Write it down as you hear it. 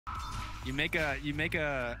You make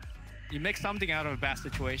something out of a bad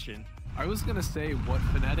situation. I was gonna say what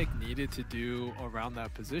Fnatic needed to do around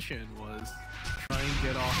that position was try and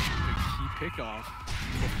get off the key pickoff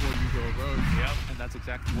before you go rogue. Yep, and that's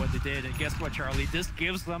exactly what they did. And guess what, Charlie? This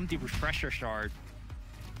gives them the refresher shard.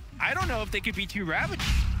 I don't know if they could be too ravaged.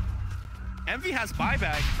 Envy has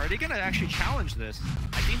buyback. Are they gonna actually challenge this?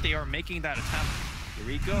 I think they are making that attempt. Here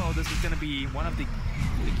we go. This is gonna be one of the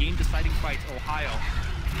game-deciding fights. Ohio.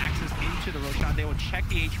 Access into the Roshan. They will check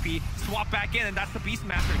the HP, swap back in, and that's the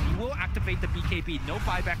Beastmaster. He will activate the BKB. No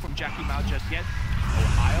buyback from Jackie Mao just yet.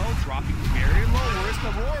 Ohio dropping very low. Where's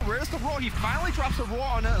the roar? Where's the roar? He finally drops a roar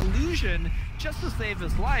on an illusion just to save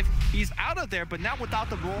his life. He's out of there, but now without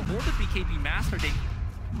the roar or the BKB Master,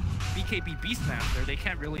 BKB Beastmaster, they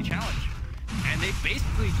can't really challenge. And they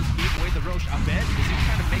basically just gave away the Rosh. Abed is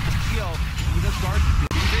trying to make a steal. Luminous guard,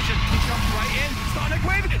 vision, he jumps right in. Sonic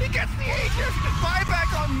Wave, he gets the Aegis.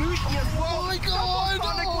 Buyback on Mushi as well. Oh my god!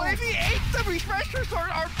 Sonic Wave, he ate the refresher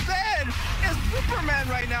sword. Abed is Superman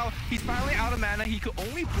right now. He's finally out of mana. He could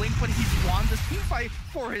only blink, but he's won this team fight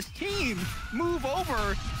for his team. Move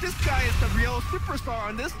over. This guy is the real superstar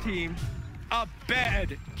on this team.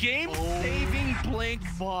 Abed, game-saving blink.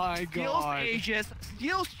 My Steals god. Aegis,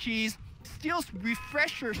 steals cheese, steals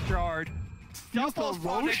refresher shard, Steals the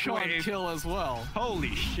Roshan kill as well.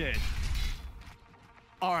 Holy shit.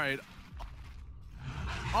 Alright.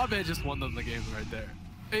 Abed just won them the game right there.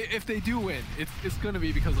 If they do win, it's gonna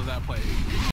be because of that play.